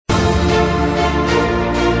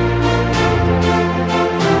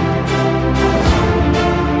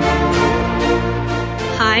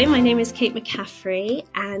my name is Kate McCaffrey,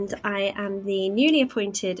 and I am the newly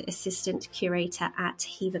appointed Assistant Curator at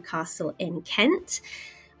Hever Castle in Kent.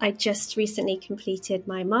 I just recently completed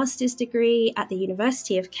my master's degree at the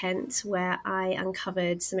University of Kent, where I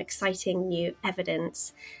uncovered some exciting new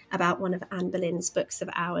evidence about one of Anne Boleyn's books of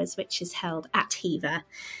hours, which is held at Hever.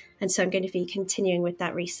 And so I'm going to be continuing with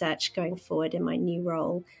that research going forward in my new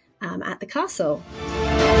role at the castle.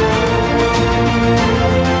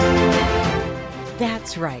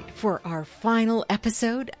 That's right. For our final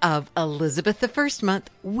episode of Elizabeth I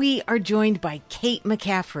Month, we are joined by Kate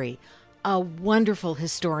McCaffrey, a wonderful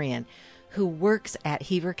historian who works at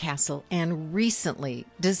Hever Castle and recently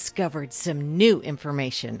discovered some new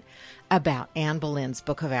information about Anne Boleyn's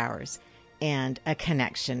Book of Hours and a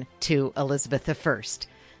connection to Elizabeth I.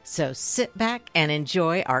 So sit back and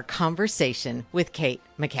enjoy our conversation with Kate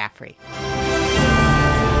McCaffrey.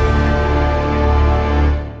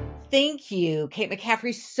 Thank you, Kate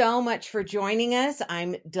McCaffrey, so much for joining us.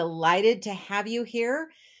 I'm delighted to have you here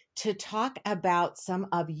to talk about some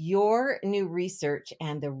of your new research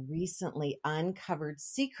and the recently uncovered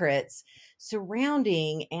secrets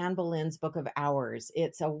surrounding Anne Boleyn's Book of Hours.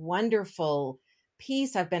 It's a wonderful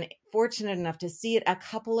piece. I've been fortunate enough to see it a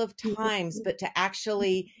couple of times, but to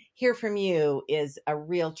actually hear from you is a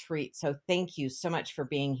real treat. So thank you so much for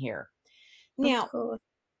being here. Now,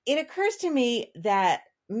 it occurs to me that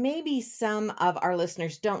maybe some of our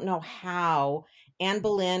listeners don't know how Anne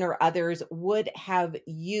Boleyn or others would have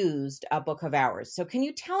used a Book of Hours. So can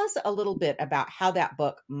you tell us a little bit about how that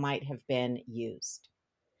book might have been used?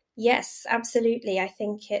 Yes, absolutely. I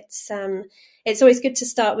think it's always good to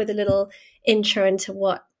start with a little intro into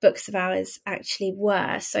what Books of Hours actually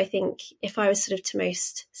were. So I think if I was sort of to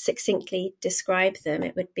most succinctly describe them,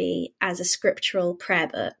 it would be as a scriptural prayer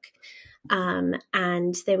book.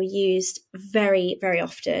 And they were used very, very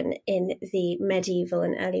often in the medieval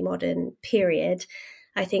and early modern period.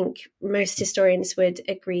 I think most historians would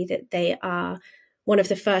agree that they are one of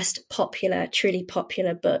the first popular, truly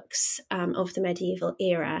popular books of the medieval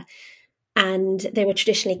era. And they were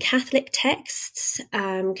traditionally Catholic texts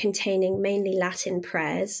containing mainly Latin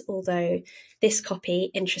prayers, although this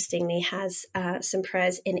copy, interestingly, has some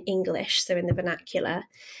prayers in English, so in the vernacular.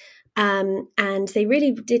 And they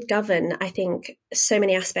really did govern, I think, so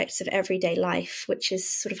many aspects of everyday life, which is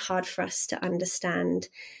sort of hard for us to understand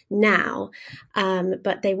now.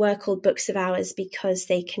 But they were called Books of Hours because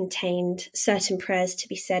they contained certain prayers to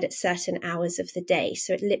be said at certain hours of the day.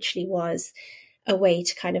 So it literally was a way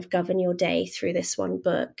to kind of govern your day through this one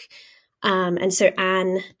book. And so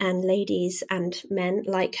Anne and ladies and men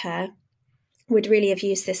like her would really have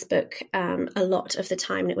used this book a lot of the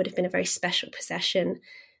time. And it would have been a very special possession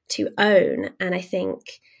to own. And I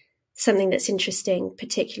think something that's interesting,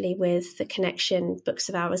 particularly with the connection Books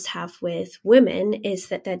of Hours have with women, is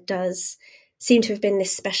that there does seem to have been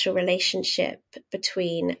this special relationship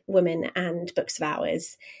between women and Books of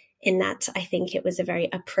Hours, in that I think it was a very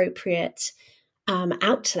appropriate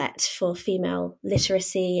outlet for female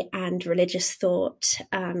literacy and religious thought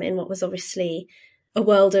in what was obviously a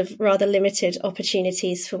world of rather limited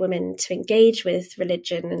opportunities for women to engage with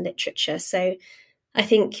religion and literature. So I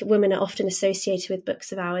think women are often associated with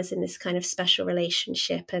Books of Hours in this kind of special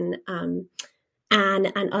relationship, and Anne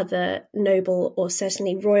and other noble or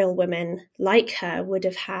certainly royal women like her would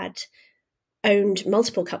have owned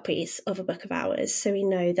multiple copies of a Book of Hours. So we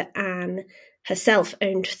know that Anne herself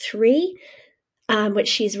owned 3, which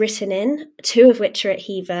she's written in, 2 of which are at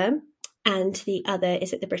Hever, and the other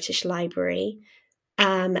is at the British Library.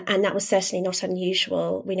 And that was certainly not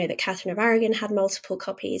unusual. We know that Catherine of Aragon had multiple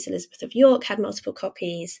copies, Elizabeth of York had multiple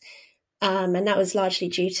copies, and that was largely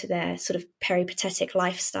due to their sort of peripatetic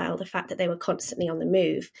lifestyle, the fact that they were constantly on the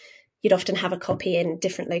move. You'd often have a copy in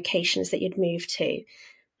different locations that you'd move to.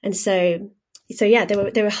 And so yeah,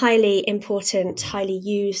 they were highly important, highly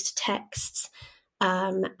used texts.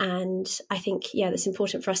 And I think, yeah, that's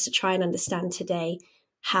important for us to try and understand today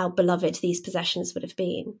how beloved these possessions would have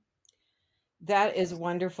been. That is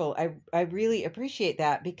wonderful. I really appreciate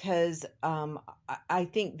that, because I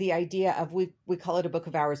think the idea of we call it a Book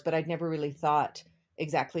of Hours, but I'd never really thought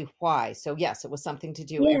exactly why. So yes, it was something to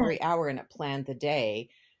do every hour, and it planned the day.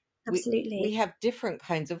 Absolutely. We have different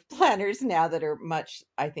kinds of planners now that are much,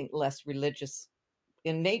 I think, less religious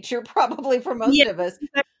in nature, probably for most of us.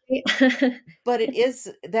 But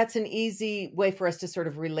that's an easy way for us to sort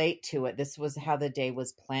of relate to it. This was how the day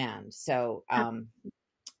was planned. So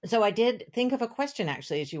So I did think of a question,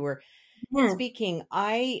 actually, as you were speaking.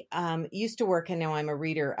 I used to work, and now I'm a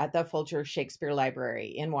reader at the Folger Shakespeare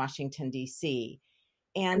Library in Washington, D.C.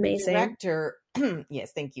 And Amazing. the director,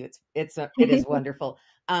 yes, thank you. It is wonderful.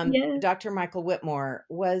 Yeah. Dr. Michael Whitmore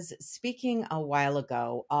was speaking a while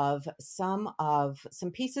ago of some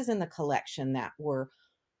pieces in the collection that were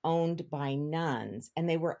owned by nuns, and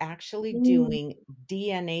they were actually Mm. doing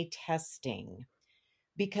DNA testing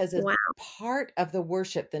because as Wow. part of the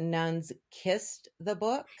worship, the nuns kissed the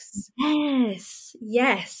books. Yes.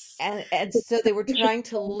 Yes. And It's so so they were trying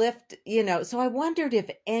to interesting. lift, so I wondered if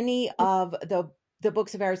any of the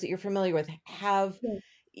books of ours that you're familiar with have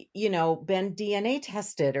Yeah. been DNA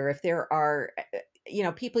tested, or if there are,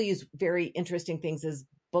 people use very interesting things as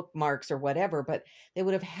bookmarks or whatever, but they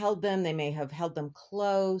would have held them. They may have held them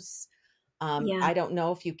close. Yeah. I don't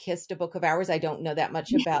know if you kissed a book of hours. I don't know that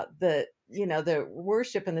much about the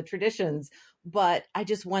worship and the traditions, but I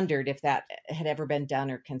just wondered if that had ever been done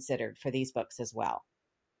or considered for these books as well.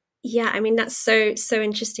 Yeah, I mean, that's so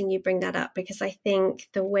interesting you bring that up, because I think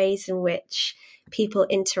the ways in which people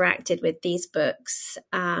interacted with these books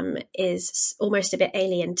is almost a bit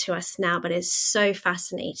alien to us now, but is so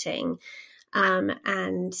fascinating.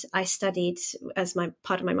 And I studied, as my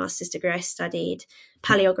part of my master's degree, I studied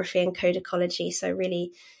paleography and codicology. So I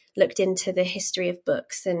really looked into the history of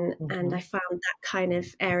books, and Hmm. I found that kind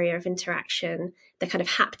of area of interaction, the kind of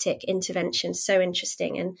haptic intervention, so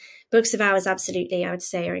interesting. And books of hours, absolutely, I would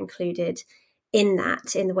say, are included in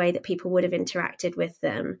that, in the way that people would have interacted with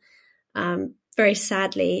them. Very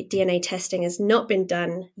sadly, DNA testing has not been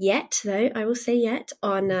done yet, though, I will say yet,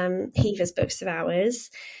 on Hever's books of hours.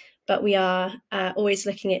 But we are always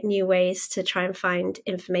looking at new ways to try and find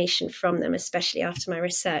information from them, especially after my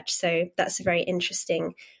research. So that's a very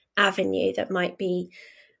interesting avenue that might be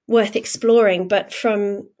worth exploring. But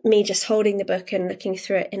from me just holding the book and looking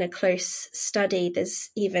through it in a close study,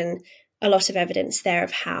 there's even a lot of evidence there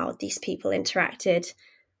of how these people interacted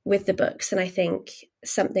with the books. And I think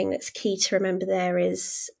something that's key to remember there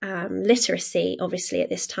is literacy, obviously, at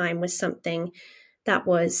this time was something that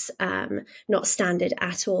was not standard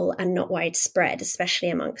at all and not widespread, especially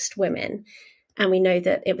amongst women. And we know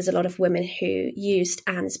that it was a lot of women who used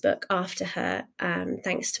Anne's book after her,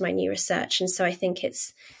 thanks to my new research. And so I think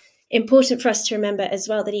it's important for us to remember as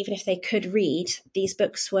well that even if they could read, these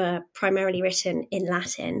books were primarily written in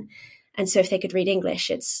Latin. And so if they could read English,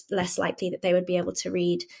 it's less likely that they would be able to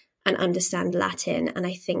read and understand Latin. And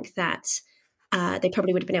I think that they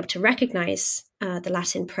probably would have been able to recognize the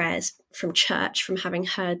Latin prayers from church, from having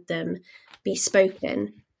heard them be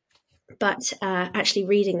spoken. But actually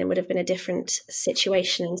reading them would have been a different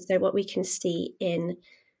situation. And so what we can see in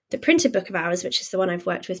the printed book of hours, which is the one I've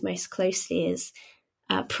worked with most closely, is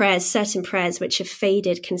prayers, certain prayers which have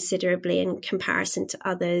faded considerably in comparison to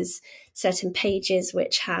others, certain pages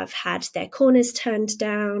which have had their corners turned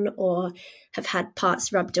down or have had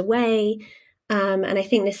parts rubbed away. And I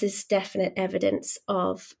think this is definite evidence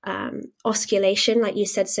of osculation, like you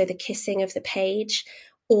said, so the kissing of the page,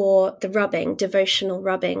 or the rubbing. Devotional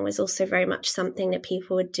rubbing was also very much something that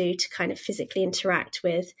people would do to kind of physically interact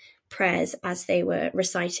with prayers as they were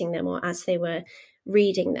reciting them or as they were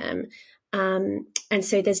reading them. And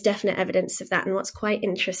so there's definite evidence of that. And what's quite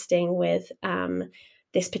interesting with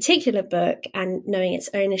this particular book and knowing its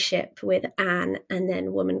ownership with Anne and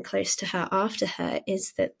then woman close to her after her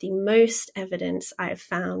is that the most evidence I have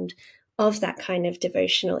found of that kind of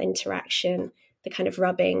devotional interaction, the kind of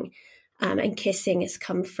rubbing and kissing, has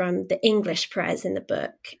come from the English prayers in the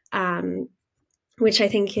book, which I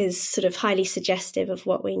think is sort of highly suggestive of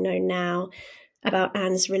what we know now about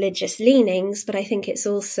Anne's religious leanings, but I think it's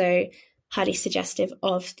also highly suggestive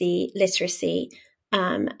of the literacy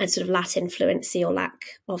and sort of Latin fluency or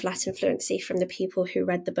lack of Latin fluency from the people who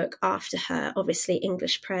read the book after her. Obviously,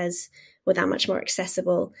 English prayers were that much more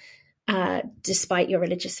accessible despite your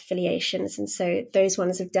religious affiliations. And so those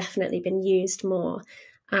ones have definitely been used more.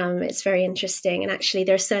 It's very interesting. And actually,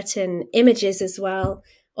 there are certain images as well,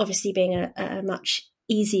 obviously being a much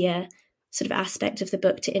easier sort of aspect of the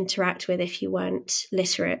book to interact with if you weren't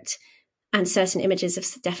literate. And certain images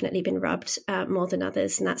have definitely been rubbed more than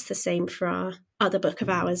others. And that's the same for our other book of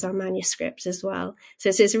ours, our manuscript as well. So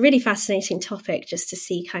it's a really fascinating topic just to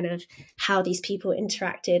see kind of how these people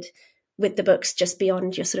interacted with the books just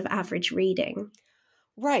beyond your sort of average reading.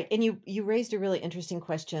 Right. And you raised a really interesting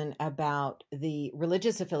question about the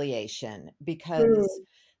religious affiliation because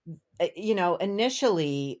Mm,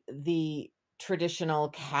 initially the traditional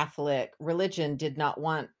Catholic religion did not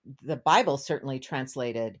want the Bible certainly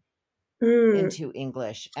translated mm, into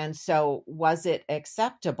English. And so was it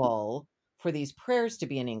acceptable for these prayers to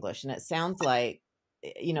be in English? And it sounds like,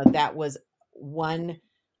 that was one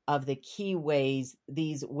of the key ways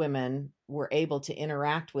these women were able to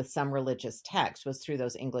interact with some religious text was through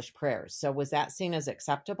those English prayers. So was that seen as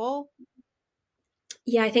acceptable?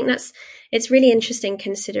 Yeah, I think it's really interesting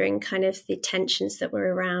considering kind of the tensions that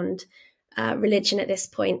were around religion at this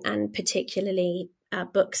point, and particularly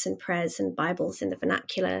books and prayers and Bibles in the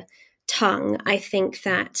vernacular tongue. I think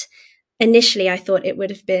that initially I thought it would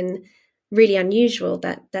have been really unusual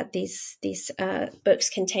that these books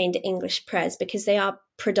contained English prayers, because they are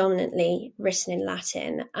predominantly written in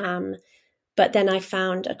Latin. But then I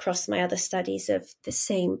found across my other studies of the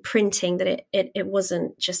same printing that it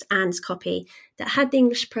wasn't just Anne's copy that had the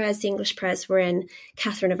English prayers. The English prayers were in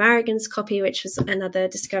Catherine of Aragon's copy, which was another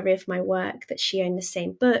discovery of my work, that she owned the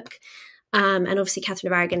same book. And obviously,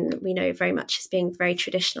 Catherine of Aragon, we know very much as being very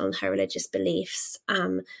traditional in her religious beliefs,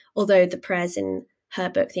 although the prayers in her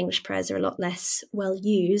book, the English prayers, are a lot less well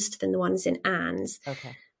used than the ones in Anne's.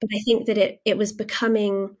 Okay. But I think that it was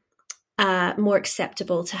becoming more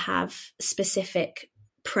acceptable to have specific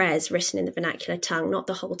prayers written in the vernacular tongue, not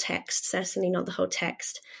the whole text, certainly not the whole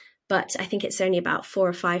text. But I think it's only about 4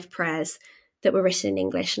 or 5 prayers that were written in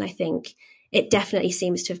English. And I think it definitely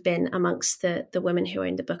seems to have been amongst the women who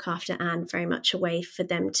owned the book after Anne very much a way for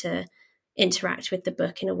them to interact with the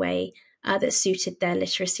book in a way that suited their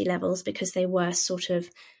literacy levels, because they were sort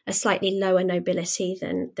of a slightly lower nobility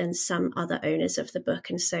than some other owners of the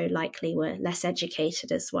book, and so likely were less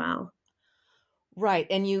educated as well. Right.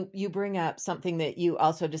 And you bring up something that you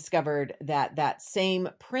also discovered, that same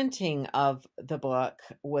printing of the book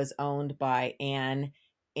was owned by Anne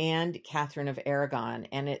and Catherine of Aragon.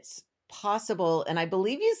 And it's possible, and I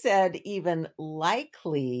believe you said even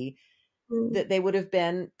likely, that they would have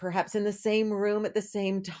been perhaps in the same room at the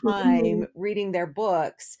same Mm-hmm. time reading their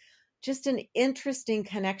books. Just an interesting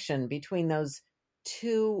connection between those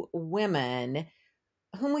two women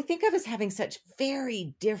whom we think of as having such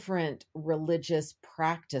very different religious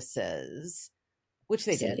practices, which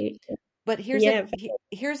they did. Absolutely. But Yeah,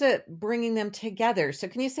 here's a bringing them together. So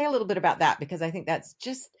can you say a little bit about that? Because I think that's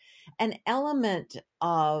just an element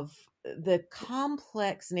of the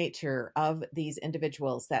complex nature of these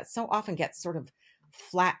individuals that so often gets sort of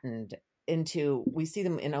flattened into, we see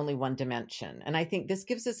them in only one dimension. And I think this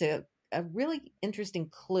gives us a really interesting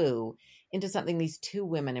clue into something these two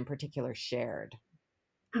women in particular shared.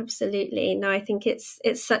 absolutely. No, I think it's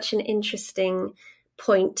such an interesting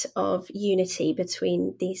point of unity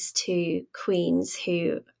between these two queens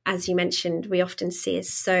who, as you mentioned, we often see as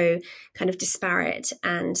so kind of disparate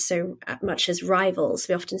and so much as rivals.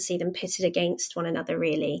 We often see them pitted against one another,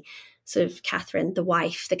 really. Sort of Catherine, the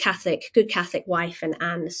wife, the good Catholic wife, and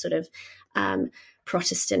Anne, the sort of um,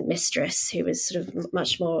 Protestant mistress who was sort of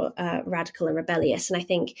much more radical and rebellious. And I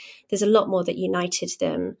think there's a lot more that united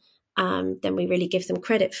them than we really give them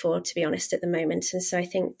credit for, to be honest, at the moment. And so I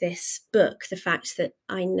think this book, the fact that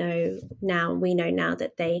we know now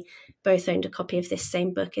that they both owned a copy of this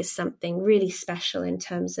same book, is something really special in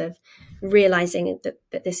terms of realizing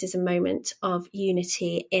that this is a moment of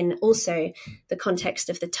unity in also the context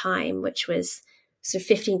of the time, which was so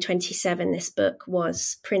 1527, this book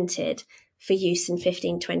was printed for use in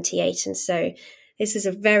 1528. And so this is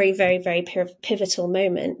a very, very, very pivotal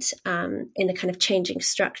moment in the kind of changing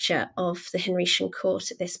structure of the Henrician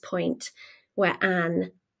court at this point, where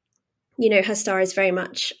Anne, her star is very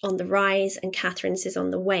much on the rise and Catherine's is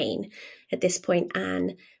on the wane. At this point,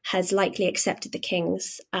 Anne has likely accepted the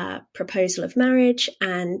king's proposal of marriage,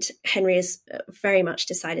 and Henry has very much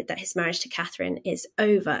decided that his marriage to Catherine is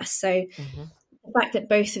over. So Mm-hmm. the fact that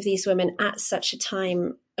both of these women, at such a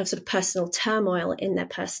time of sort of personal turmoil in their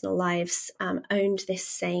personal lives, owned this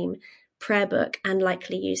same prayer book and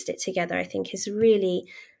likely used it together, I think is really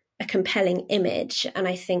a compelling image. And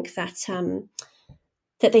I think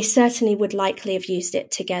that they certainly would likely have used it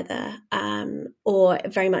together, or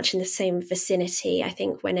very much in the same vicinity. I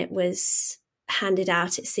think when it was handed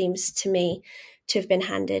out, it seems to me to have been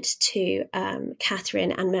handed to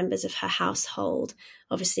Catherine and members of her household.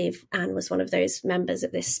 Obviously, Anne was one of those members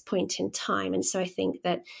at this point in time. And so I think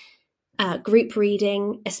that group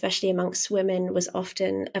reading, especially amongst women, was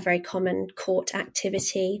often a very common court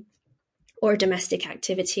activity or a domestic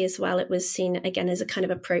activity as well. It was seen again as a kind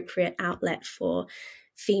of appropriate outlet for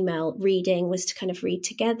female reading, was to kind of read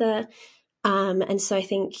together. And so I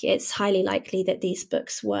think it's highly likely that these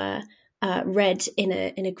books were read in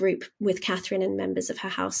a group with Catherine and members of her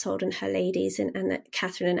household and her ladies, and that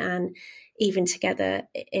Catherine and Anne, even together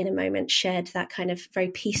in a moment, shared that kind of very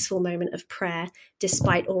peaceful moment of prayer,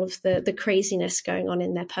 despite all of the craziness going on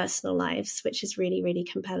in their personal lives, which is really, really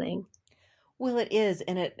compelling. Well, it is,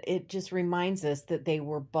 and it just reminds us that they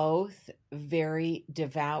were both very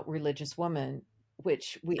devout religious women,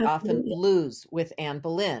 which we often lose with Anne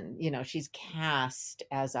Boleyn. You know, she's cast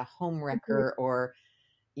as a homewrecker or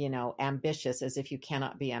ambitious, as if you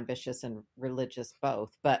cannot be ambitious and religious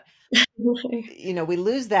both. But we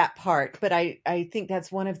lose that part. But I think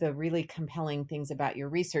that's one of the really compelling things about your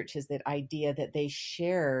research, is that idea that they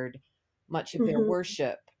shared much of their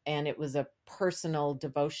worship, and it was a personal,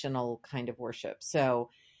 devotional kind of worship. So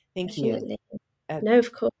thank you. Definitely. No,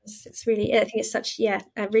 of course. I think it's such, a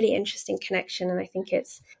really interesting connection. And I think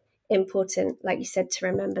it's important, like you said, to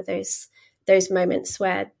remember those moments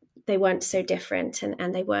where they weren't so different,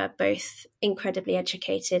 and they were both incredibly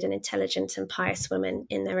educated and intelligent and pious women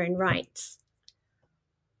in their own rights.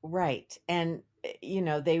 Right. And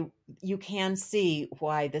you can see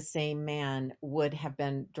why the same man would have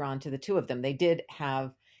been drawn to the two of them. They did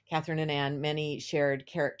have, Catherine and Anne, many shared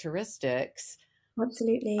characteristics.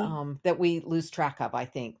 Absolutely. That we lose track of. I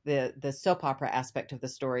think the soap opera aspect of the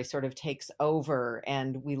story sort of takes over,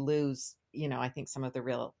 and we lose, I think, some of the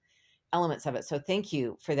real elements of it. So thank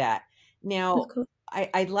you for that. Now, Of course.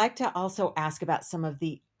 I'd like to also ask about some of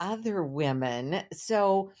the other women.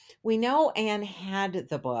 So we know Anne had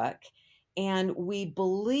the book, and we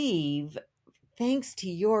believe, thanks to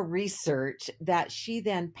your research, that she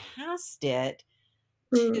then passed it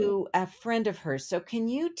to a friend of hers. So can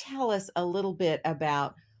you tell us a little bit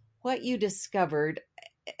about what you discovered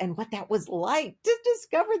and what that was like to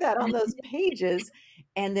discover that on those pages,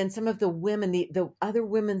 and then some of the women, the other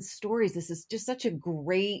women's stories? This is just such a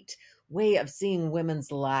great way of seeing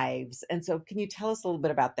women's lives. And so can you tell us a little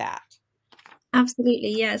bit about that?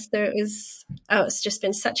 Absolutely, yes. It's just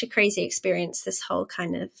been such a crazy experience, this whole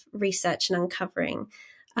kind of research and uncovering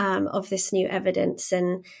of this new evidence.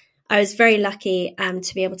 And I was very lucky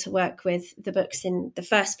to be able to work with the books in the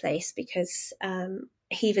first place, because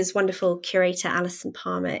Hever's wonderful curator, Alison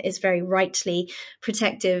Palmer, is very rightly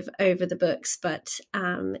protective over the books, but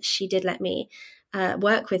she did let me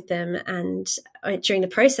work with them. And during the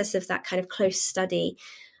process of that kind of close study,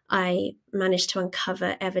 I managed to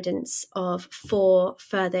uncover evidence of 4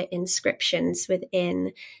 further inscriptions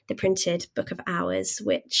within the printed Book of Hours,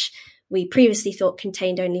 which we previously thought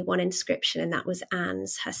contained only one inscription, and that was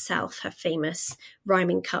Anne's herself, her famous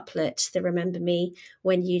rhyming couplet, the "Remember me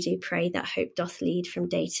when you do pray, that hope doth lead from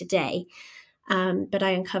day to day." But I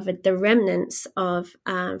uncovered the remnants of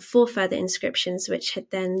 4 further inscriptions, which had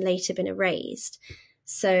then later been erased.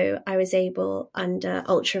 So I was able, under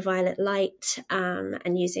ultraviolet light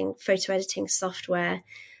and using photo editing software,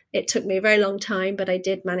 it took me a very long time, but I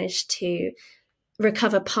did manage to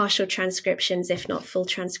recover partial transcriptions, if not full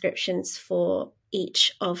transcriptions, for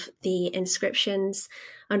each of the inscriptions.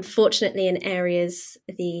 Unfortunately, in areas,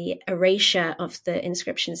 the erasure of the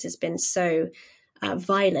inscriptions has been so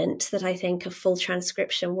violent that I think a full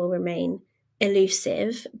transcription will remain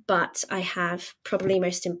elusive. But I have, probably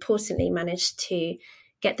most importantly, managed to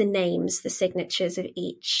get the names, the signatures of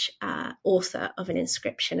each author of an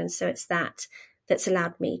inscription. And so it's that's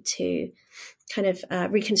allowed me to kind of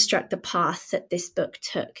reconstruct the path that this book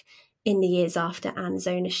took in the years after Anne's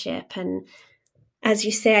ownership. And as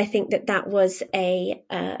you say, I think that was a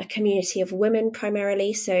community of women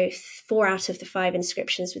primarily. So 4 out of the 5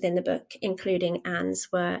 inscriptions within the book, including Anne's,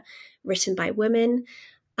 were written by women.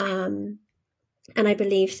 And I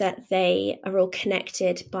believe that they are all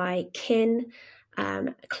connected by kin,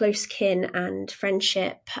 close kin and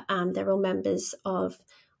friendship. They're all members of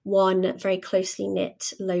one very closely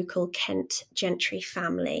knit local Kent gentry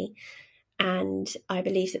family. And I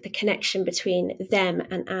believe that the connection between them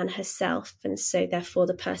and Anne herself, and so therefore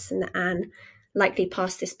the person that Anne likely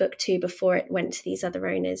passed this book to before it went to these other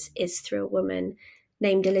owners, is through a woman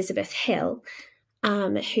named Elizabeth Hill,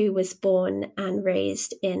 who was born and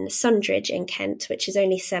raised in Sundridge in Kent, which is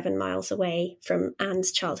only 7 miles away from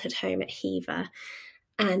Anne's childhood home at Hever.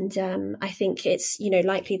 And I think it's,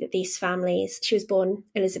 likely that these families, she was born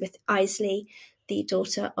Elizabeth Isley, the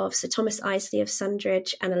daughter of Sir Thomas Isley of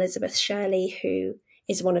Sundridge, and Elizabeth Shirley, who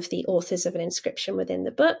is one of the authors of an inscription within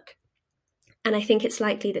the book. And I think it's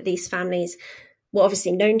likely that these families were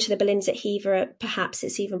obviously known to the Boleyns at Hever. Perhaps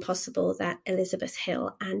it's even possible that Elizabeth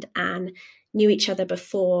Hill and Anne knew each other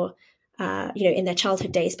before, in their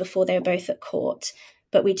childhood days, before they were both at court.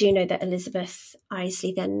 But we do know that Elizabeth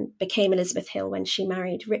Isley then became Elizabeth Hill when she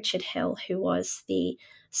married Richard Hill, who was the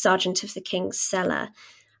Sergeant of the King's Cellar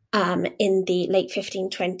in the late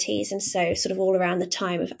 1520s. And so sort of all around the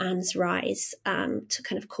time of Anne's rise to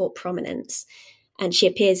kind of court prominence. And she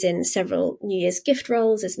appears in several New Year's gift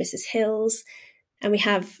roles as Mrs. Hills. And we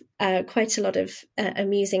have quite a lot of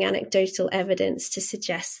amusing anecdotal evidence to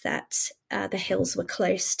suggest that the Hills were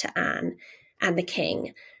close to Anne and the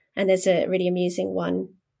King. And there's a really amusing one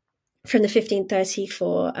from the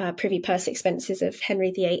 1534 privy purse expenses of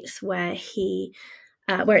Henry VIII, where he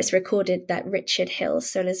where it's recorded that Richard Hill,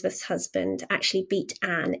 so Elizabeth's husband, actually beat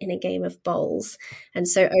Anne in a game of bowls, and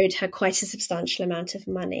so owed her quite a substantial amount of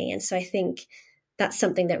money. And so I think that's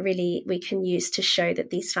something that really we can use to show that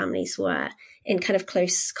these families were in kind of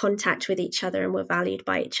close contact with each other and were valued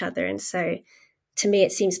by each other. And so to me,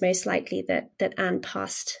 it seems most likely that Anne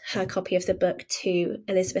passed her copy of the book to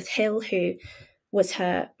Elizabeth Hill, who was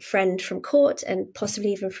her friend from court and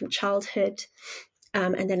possibly even from childhood.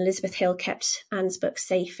 And then Elizabeth Hill kept Anne's book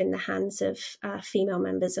safe in the hands of female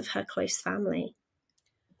members of her close family.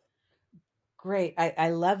 Great. I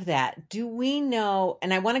love that. Do we know,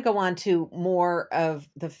 and I want to go on to more of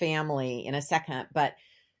the family in a second, but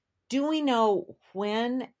do we know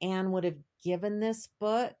when Anne would have given this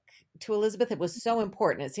book to Elizabeth? It was so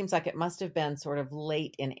important. It seems like it must have been sort of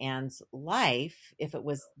late in Anne's life if it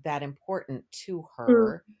was that important to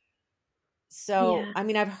her. So, Yeah. I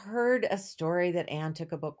mean, I've heard a story that Anne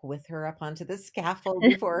took a book with her up onto the scaffold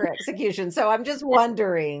before her execution. So I'm just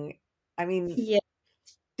wondering, I mean, Yeah.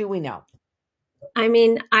 do we know? I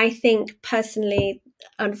mean, I think personally,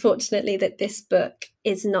 unfortunately, that this book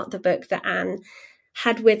is not the book that Anne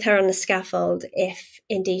had with her on the scaffold. If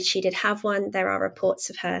indeed she did have one, there are reports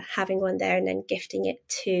of her having one there and then gifting it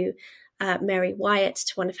to Mary Wyatt,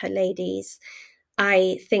 to one of her ladies.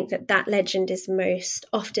 I think that that legend is most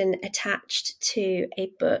often attached to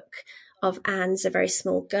a book of Anne's, a very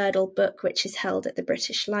small girdle book, which is held at the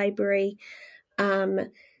British Library.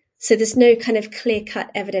 So there's no kind of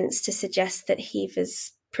clear-cut evidence to suggest that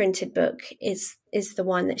Hever's printed book is the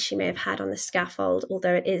one that she may have had on the scaffold,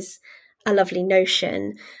 although it is a lovely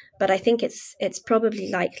notion. But I think it's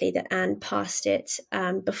probably likely that Anne passed it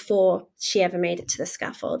before she ever made it to the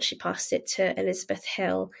scaffold. She passed it to Elizabeth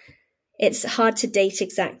Hill. It's hard to date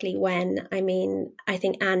exactly when. I mean, I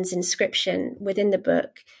think Anne's inscription within the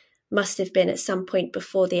book must have been at some point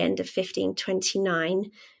before the end of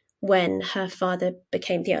 1529, when her father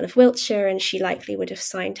became the Earl of Wiltshire, and she likely would have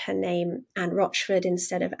signed her name Anne Rochford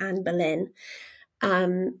instead of Anne Boleyn.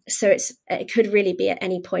 So it could really be at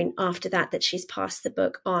any point after that she's passed the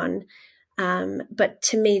book on. But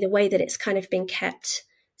to me, the way that it's kind of been kept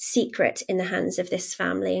secret in the hands of this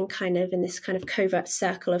family and kind of in this kind of covert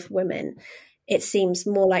circle of women, it seems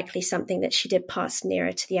more likely something that she did pass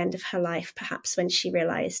nearer to the end of her life, perhaps when she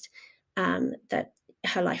realized that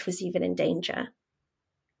her life was even in danger.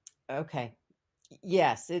 Okay.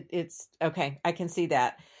 Yes, it's okay. I can see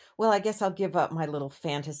that. Well, I guess I'll give up my little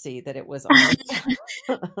fantasy that it was on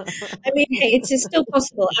the. I mean, hey, it's still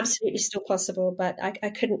possible, absolutely still possible, but I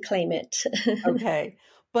couldn't claim it. Okay.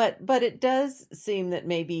 But it does seem that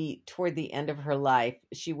maybe toward the end of her life,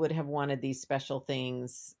 she would have wanted these special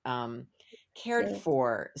things cared Yeah.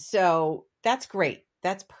 for. So that's great.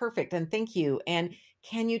 That's perfect. And thank you. And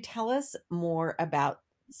can you tell us more about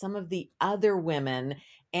some of the other women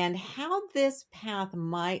and how this path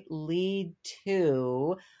might lead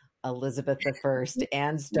to Elizabeth I,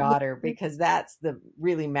 Anne's daughter? Because that's the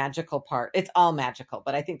really magical part. It's all magical,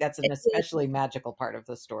 but I think that's an especially magical part of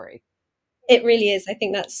the story. It really is. I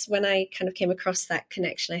think that's when I kind of came across that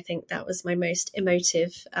connection. I think that was my most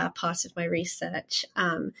emotive part of my research.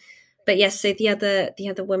 But yes, so the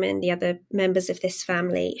other women, the other members of this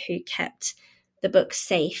family who kept the book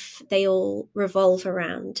safe, they all revolve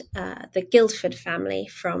around the Guildford family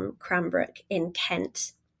from Cranbrook in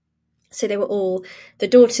Kent. So they were all the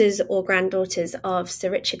daughters or granddaughters of Sir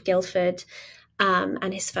Richard Guildford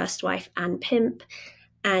and his first wife, Anne Pimp.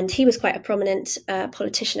 And he was quite a prominent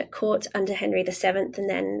politician at court under Henry VII and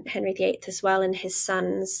then Henry VIII as well. And his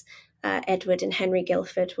sons, Edward and Henry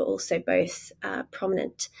Guildford, were also both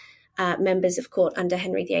prominent members of court under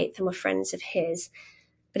Henry VIII and were friends of his.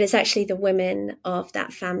 But it's actually the women of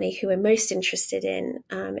that family who we're most interested in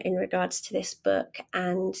regards to this book.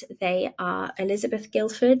 And they are Elizabeth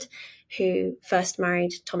Guildford, who first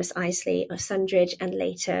married Thomas Isley of Sundridge and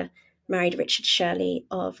later married Richard Shirley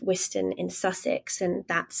of Whiston in Sussex. And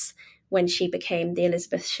that's when she became the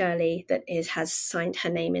Elizabeth Shirley that has signed her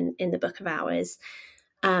name in the Book of Hours.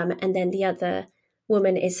 And then the other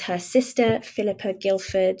woman is her sister, Philippa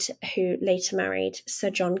Guildford, who later married Sir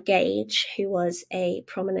John Gage, who was a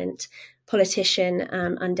prominent politician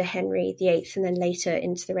under Henry VIII and then later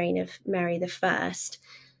into the reign of Mary I.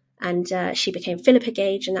 And she became Philippa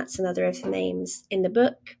Gage, and that's another of the names in the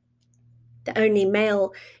book. The only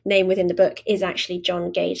male name within the book is actually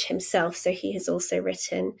John Gage himself, so he has also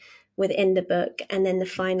written within the book. And then the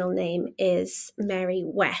final name is Mary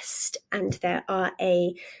West, and there are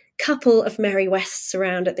a couple of Mary Wests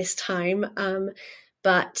around at this time,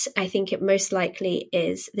 but I think it most likely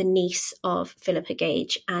is the niece of Philippa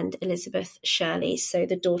Gage and Elizabeth Shirley, so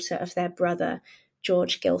the daughter of their brother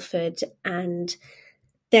George Guildford. And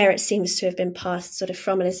there it seems to have been passed sort of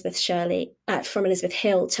from from Elizabeth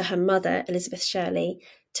Hill to her mother, Elizabeth Shirley,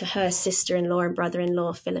 to her sister-in-law and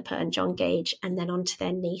brother-in-law, Philippa and John Gage, and then on to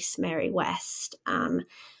their niece, Mary West.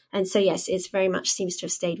 And so, yes, it very much seems to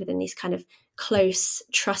have stayed within these kind of close,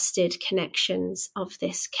 trusted connections of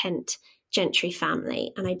this Kent gentry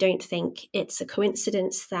family. And I don't think it's a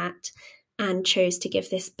coincidence that Anne chose to give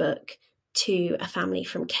this book to a family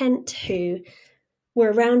from Kent who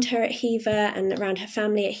were around her at Hever and around her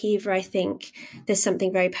family at Hever. I think there's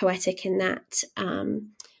something very poetic in that,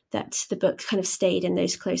 that the book kind of stayed in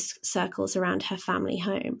those close circles around her family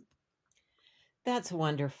home. That's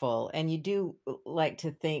wonderful. And you do like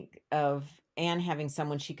to think of Anne having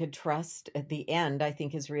someone she could trust at the end, I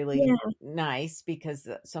think is really nice, because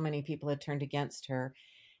so many people had turned against her,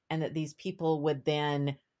 and that these people would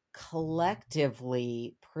then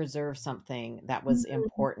collectively preserve something that was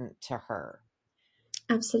important to her.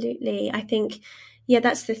 Absolutely. I think,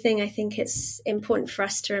 that's the thing. I think it's important for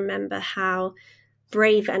us to remember how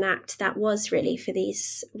brave an act that was really for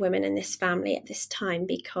these women in this family at this time,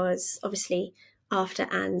 because obviously after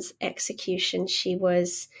Anne's execution, she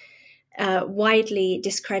was widely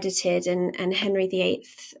discredited, and Henry VIII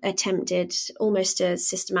attempted almost a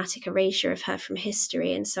systematic erasure of her from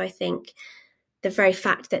history. And so I think the very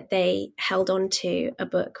fact that they held on to a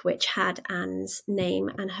book which had Anne's name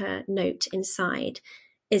and her note inside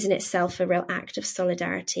is in itself a real act of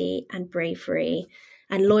solidarity and bravery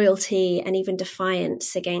and loyalty and even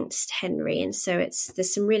defiance against Henry. And so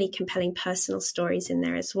there's some really compelling personal stories in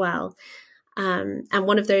there as well. And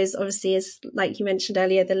one of those, obviously, is, like you mentioned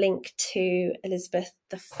earlier, the link to Elizabeth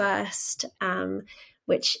I,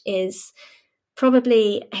 which is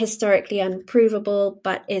probably historically unprovable,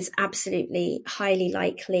 but is absolutely highly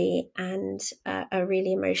likely and a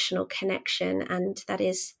really emotional connection. And that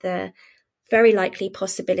is the very likely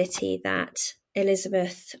possibility that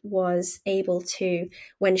Elizabeth was able to,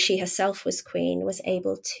 when she herself was queen, was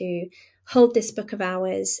able to hold this book of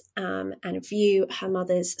hours and view her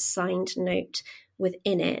mother's signed note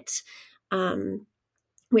within it,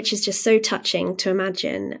 which is just so touching to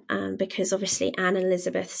imagine, because obviously Anne and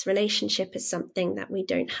Elizabeth's relationship is something that we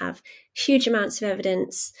don't have huge amounts of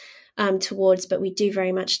evidence towards, but we do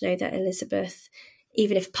very much know that Elizabeth,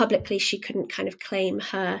 even if publicly she couldn't kind of claim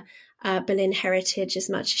her Boleyn heritage as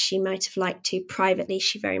much as she might have liked to, privately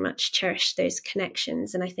she very much cherished those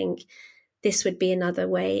connections. And I think this would be another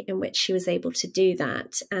way in which she was able to do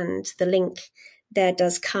that. And the link there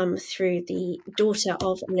does come through the daughter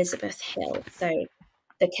of Elizabeth Hill. So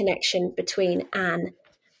the connection between Anne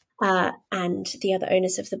and the other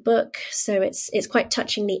owners of the book. So it's quite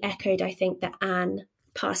touchingly echoed, I think, that Anne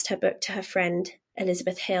passed her book to her friend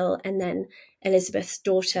Elizabeth Hill, and then Elizabeth's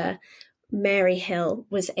daughter Mary Hill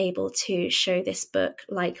was able to show this book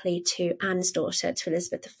likely to Anne's daughter, to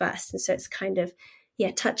Elizabeth I. And so it's kind of,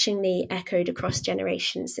 touchingly echoed across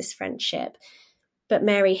generations, this friendship. But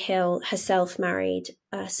Mary Hill herself married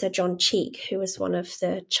Sir John Cheek, who was one of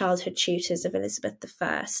the childhood tutors of Elizabeth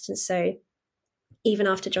I. And so even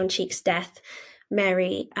after John Cheek's death,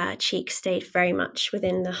 Mary Cheek stayed very much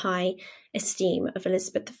within the high esteem of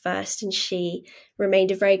Elizabeth I, and she remained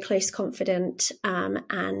a very close confidant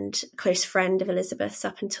and close friend of Elizabeth's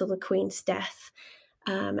up until the Queen's death.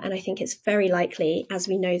 And I think it's very likely, as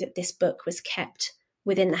we know that this book was kept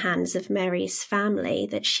within the hands of Mary's family,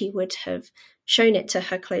 that she would have shown it to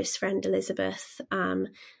her close friend Elizabeth,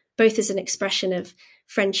 both as an expression of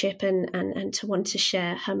friendship and to want to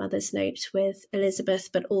share her mother's note with Elizabeth,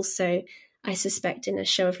 but also, I suspect, in a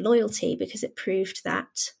show of loyalty, because it proved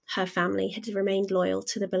that her family had remained loyal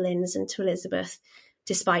to the Boleyns and to Elizabeth,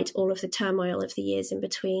 despite all of the turmoil of the years in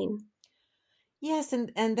between. Yes, and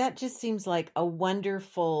that just seems like a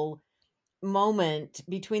wonderful moment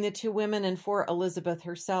between the two women and for Elizabeth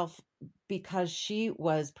herself, because she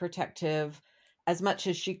was protective as much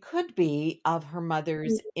as she could be of her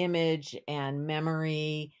mother's image and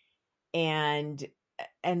memory, and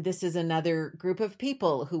this is another group of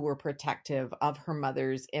people who were protective of her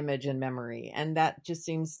mother's image and memory, and that just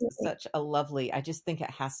seems such a lovely, I just think it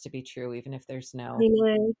has to be true, even if there's no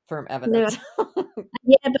firm evidence.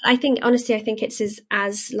 Yeah, but I think, honestly, I think it's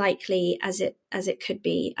as likely as it could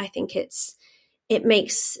be. I think it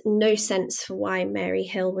makes no sense for why Mary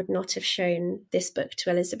Hill would not have shown this book to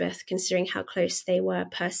Elizabeth, considering how close they were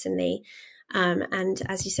personally. And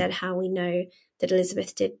as you said, how we know that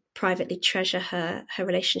Elizabeth did privately treasure her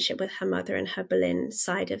relationship with her mother and her Boleyn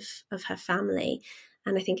side of her family.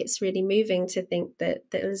 And I think it's really moving to think that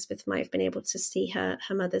Elizabeth might have been able to see her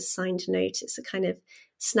mother's signed note. It's a kind of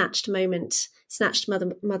snatched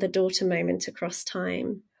mother-daughter moment across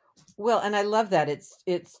time. Well, and I love that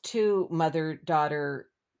it's two mother-daughter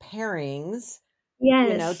pairings,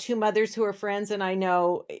 Yes. two mothers who are friends. And I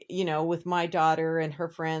know, with my daughter and her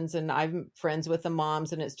friends, and I'm friends with the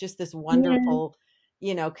moms, and it's just this Yeah, wonderful,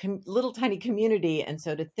 little tiny community. And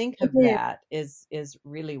so to think it of is. that is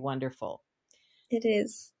really wonderful. It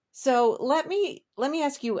is. So let me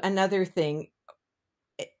ask you another thing.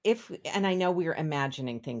 If And I know we're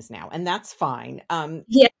imagining things now, and that's fine.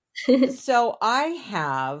 Yeah. So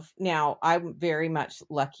I'm very much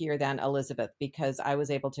luckier than Elizabeth, because I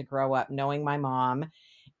was able to grow up knowing my mom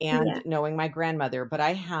and Yeah. knowing my grandmother, but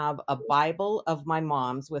I have a Bible of my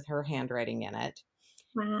mom's with her handwriting in it.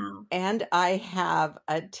 Wow. And I have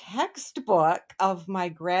a textbook of my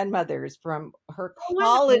grandmother's from her Oh,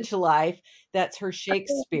 wow. college life. That's her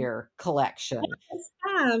Oh, Shakespeare collection. that's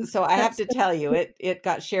fab. So I have That's to tell you, it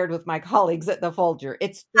got shared with my colleagues at the Folger.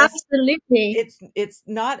 absolutely. It's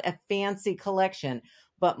not a fancy collection,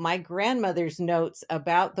 but my grandmother's notes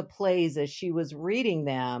about the plays as she was reading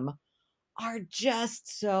them are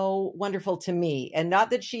just so wonderful to me. And not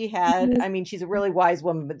that I mean, she's a really wise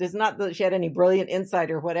woman, but it's not that she had any brilliant insight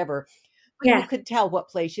or whatever, but you Yeah. could tell what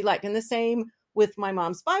play she liked. And the same with my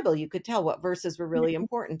mom's Bible. You could tell what verses were really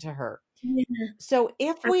important to her. Yeah. So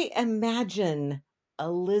if we imagine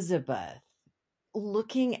Elizabeth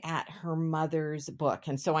looking at her mother's book,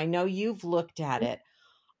 and so I know you've looked at it,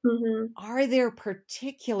 Mm-hmm. are there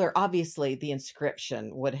obviously the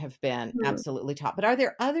inscription would have been Mm-hmm. absolutely top, but are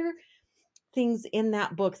there other things in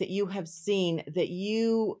that book that you have seen that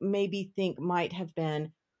you maybe think might have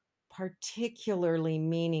been particularly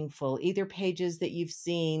meaningful, either pages that you've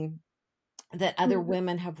seen that other Mm-hmm.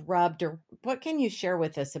 women have rubbed, or what can you share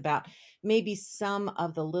with us about maybe some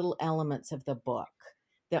of the little elements of the book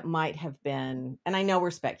that might have been, and I know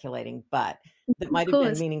we're speculating, but that Of might have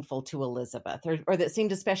been course. meaningful to Elizabeth, or that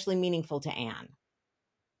seemed especially meaningful to Anne?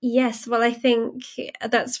 Yes, well, I think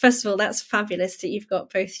that's, first of all, that's fabulous that you've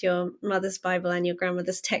got both your mother's Bible and your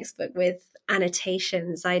grandmother's textbook with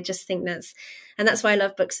annotations. I just think and that's why I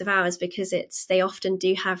love books of ours, because they often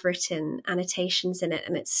do have written annotations in it,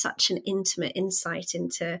 and it's such an intimate insight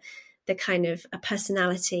into the kind of a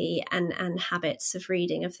personality and habits of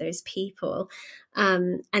reading of those people.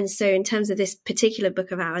 And so, in terms of this particular book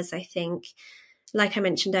of ours, I think, like I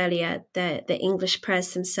mentioned earlier, the English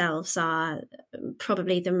prayers themselves are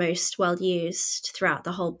probably the most well used throughout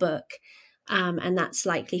the whole book. And that's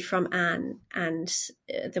likely from Anne and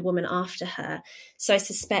the woman after her. So I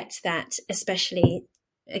suspect that, especially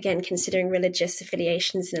again, considering religious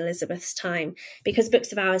affiliations in Elizabeth's time, because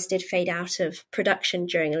books of ours did fade out of production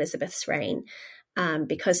during Elizabeth's reign,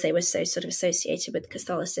 because they were so sort of associated with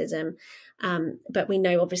Catholicism. But we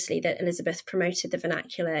know obviously that Elizabeth promoted the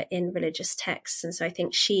vernacular in religious texts. And so I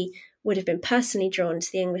think she would have been personally drawn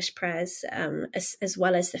to the English prayers, as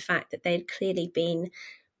well as the fact that they'd clearly been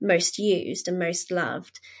most used and most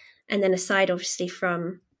loved. And then, aside obviously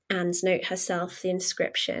from Anne's note herself, the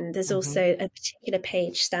inscription, there's Hmm. also a particular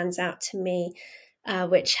page stands out to me,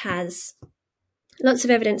 which has lots of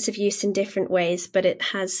evidence of use in different ways, but it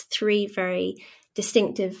has three very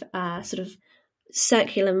distinctive sort of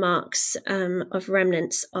circular marks of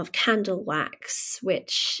remnants of candle wax,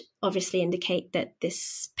 which obviously indicate that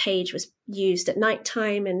this page was used at night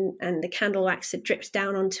time, and the candle wax had dripped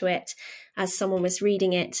down onto it as someone was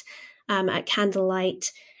reading it at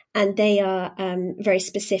candlelight. And they are very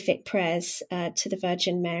specific prayers to the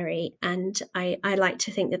Virgin Mary. And I like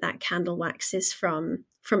to think that candle wax is from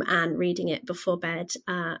Anne reading it before bed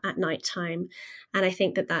at night time. And I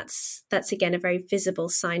think that that's again a very visible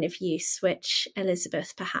sign of use, which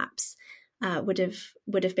Elizabeth perhaps would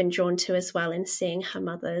have been drawn to as well, in seeing her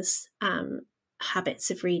mother's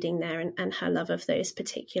habits of reading there, and her love of those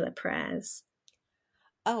particular prayers.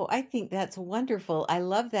 Oh, I think that's wonderful. I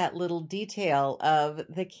love that little detail of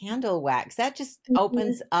the candle wax. That just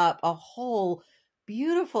opens Mhm. up a whole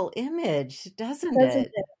beautiful image, doesn't Doesn't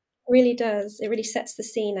it? it? Really does. It really sets the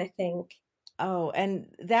scene, I think. Oh,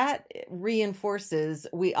 and that reinforces,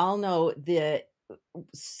 we all know the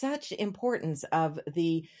such importance of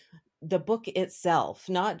the book itself,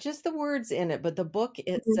 not just the words in it, but the book Mhm.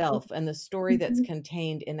 itself and the story that's Mhm.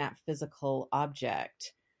 contained in that physical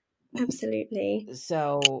object. Absolutely.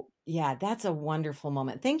 So, yeah, that's a wonderful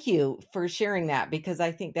moment. Thank you for sharing that, because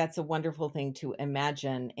I think that's a wonderful thing to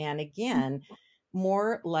imagine. And again,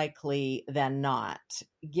 more likely than not,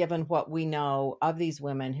 given what we know of these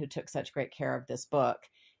women who took such great care of this book,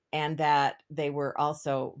 and that they were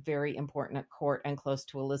also very important at court and close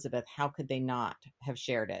to Elizabeth, how could they not have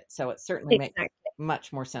shared it? So it certainly makes Exactly.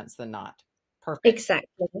 much more sense than not. Perfect.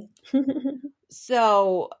 Exactly.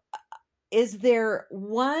 So, is there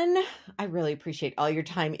one, I really appreciate all your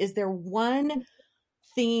time. Is there one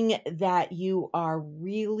thing that you are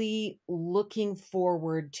really looking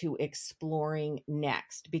forward to exploring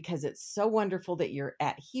next? Because it's so wonderful that you're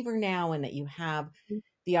at Hever now and that you have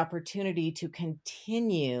the opportunity to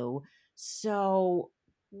continue. So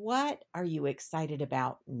what are you excited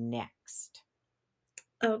about next?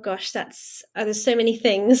 Oh gosh, there's so many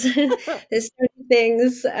things. There's so many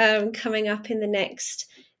things coming up in the next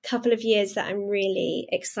couple of years that I'm really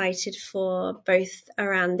excited for, both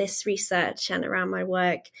around this research and around my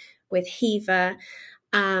work with Hever.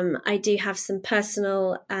 I do have some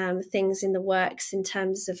personal things in the works in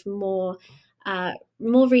terms of more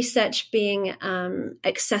research being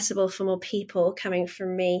accessible for more people coming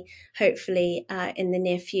from me, hopefully in the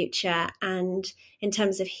near future. And in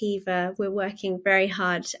terms of Hever, we're working very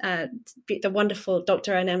hard. The wonderful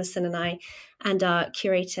Dr. Anne Emerson and I, and our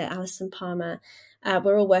curator Alison Palmer,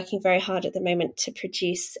 we're all working very hard at the moment to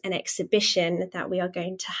produce an exhibition that we are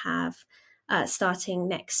going to have starting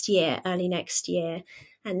next year, early next year.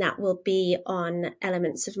 And that will be on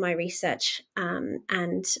elements of my research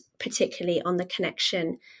and particularly on the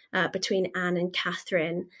connection between Anne and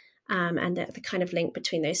Catherine and the kind of link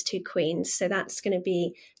between those two queens. So that's going to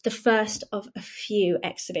be the first of a few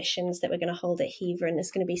exhibitions that we're going to hold at Hever, and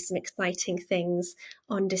there's going to be some exciting things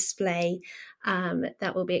on display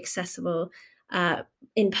that will be accessible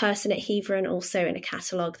in person at Hever, and also in a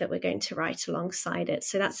catalogue that we're going to write alongside it.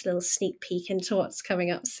 So that's a little sneak peek into what's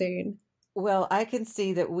coming up soon. Well, I can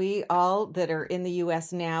see that we all that are in the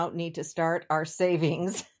U.S. now need to start our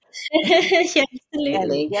savings Yeah,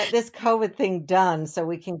 absolutely. and get this COVID thing done so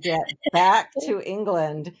we can get back to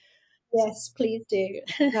England. Yes, please do.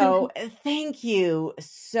 So thank you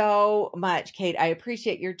so much, Kate. I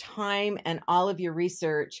appreciate your time and all of your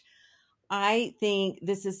research. I think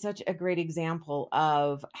this is such a great example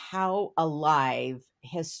of how alive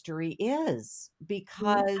history is,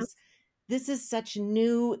 because this is such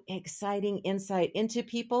new, exciting insight into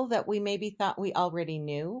people that we maybe thought we already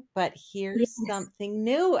knew, but here's Yes, something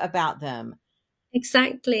new about them.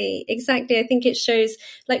 exactly. I think it shows,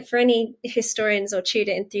 like, for any historians or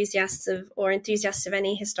Tudor enthusiasts or enthusiasts of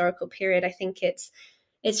any historical period, I think it's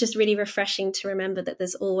just really refreshing to remember that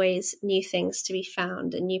there's always new things to be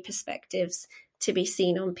found and new perspectives to be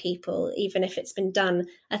seen on people, even if it's been done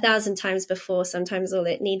 1,000 times before. Sometimes all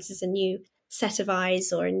it needs is a new set of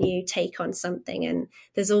eyes or a new take on something, and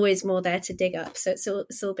there's always more there to dig up. So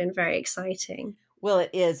it's all been very exciting. Well, it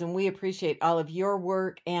is, and we appreciate all of your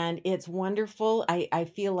work, and it's wonderful. I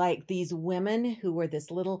feel like these women who were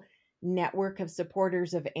this little network of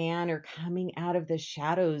supporters of Anne are coming out of the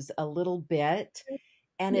shadows a little bit.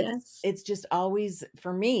 And Yes, it's just always,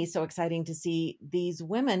 for me, so exciting to see these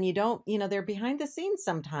women. They're behind the scenes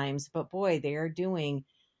sometimes, but boy, they are doing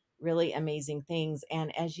really amazing things.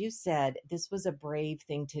 And as you said, this was a brave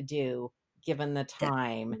thing to do given the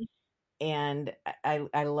time. definitely. And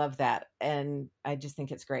I love that. And I just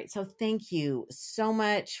think it's great. So thank you so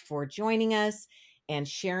much for joining us and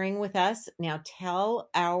sharing with us. Now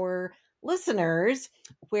tell our listeners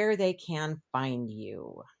where they can find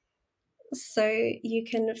you. So you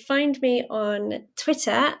can find me on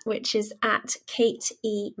Twitter, which is at Kate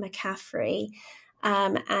E. McCaffrey.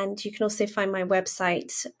 And you can also find my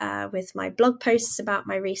website with my blog posts about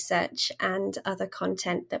my research and other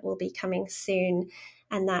content that will be coming soon.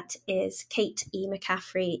 And that is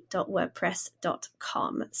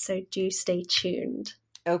kateemccaffrey.wordpress.com. So do stay tuned.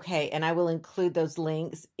 Okay, and I will include those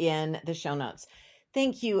links in the show notes.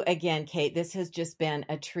 Thank you again, Kate. This has just been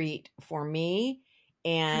a treat for me,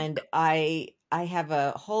 and I have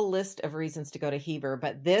a whole list of reasons to go to Hever,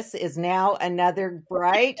 but this is now another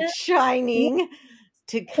bright shining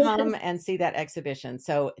to come and see that exhibition.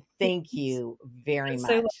 So thank you very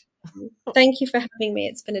So much. thank you for having me.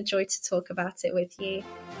 It's been a joy to talk about it with you.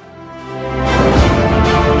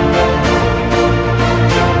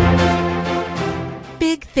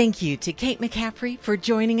 Big thank you to Kate McCaffrey for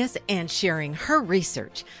joining us and sharing her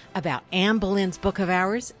research about Anne Boleyn's Book of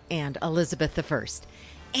Hours and Elizabeth I.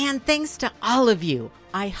 And thanks to all of you.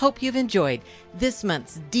 I hope you've enjoyed this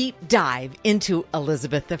month's deep dive into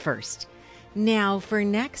Elizabeth I. Now for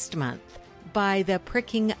next month, by the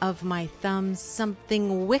pricking of my thumbs,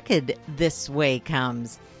 something wicked this way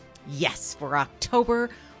comes. Yes, for October,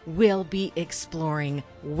 we'll be exploring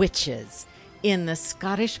witches in the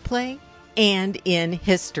Scottish play and in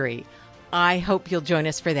history. I hope you'll join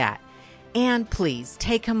us for that. And please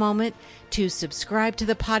take a moment to subscribe to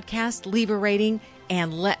the podcast, leave a rating,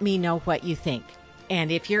 and let me know what you think.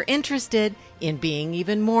 And if you're interested in being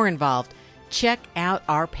even more involved, check out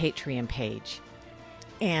our Patreon page.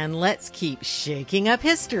 And let's keep shaking up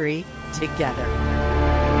history together.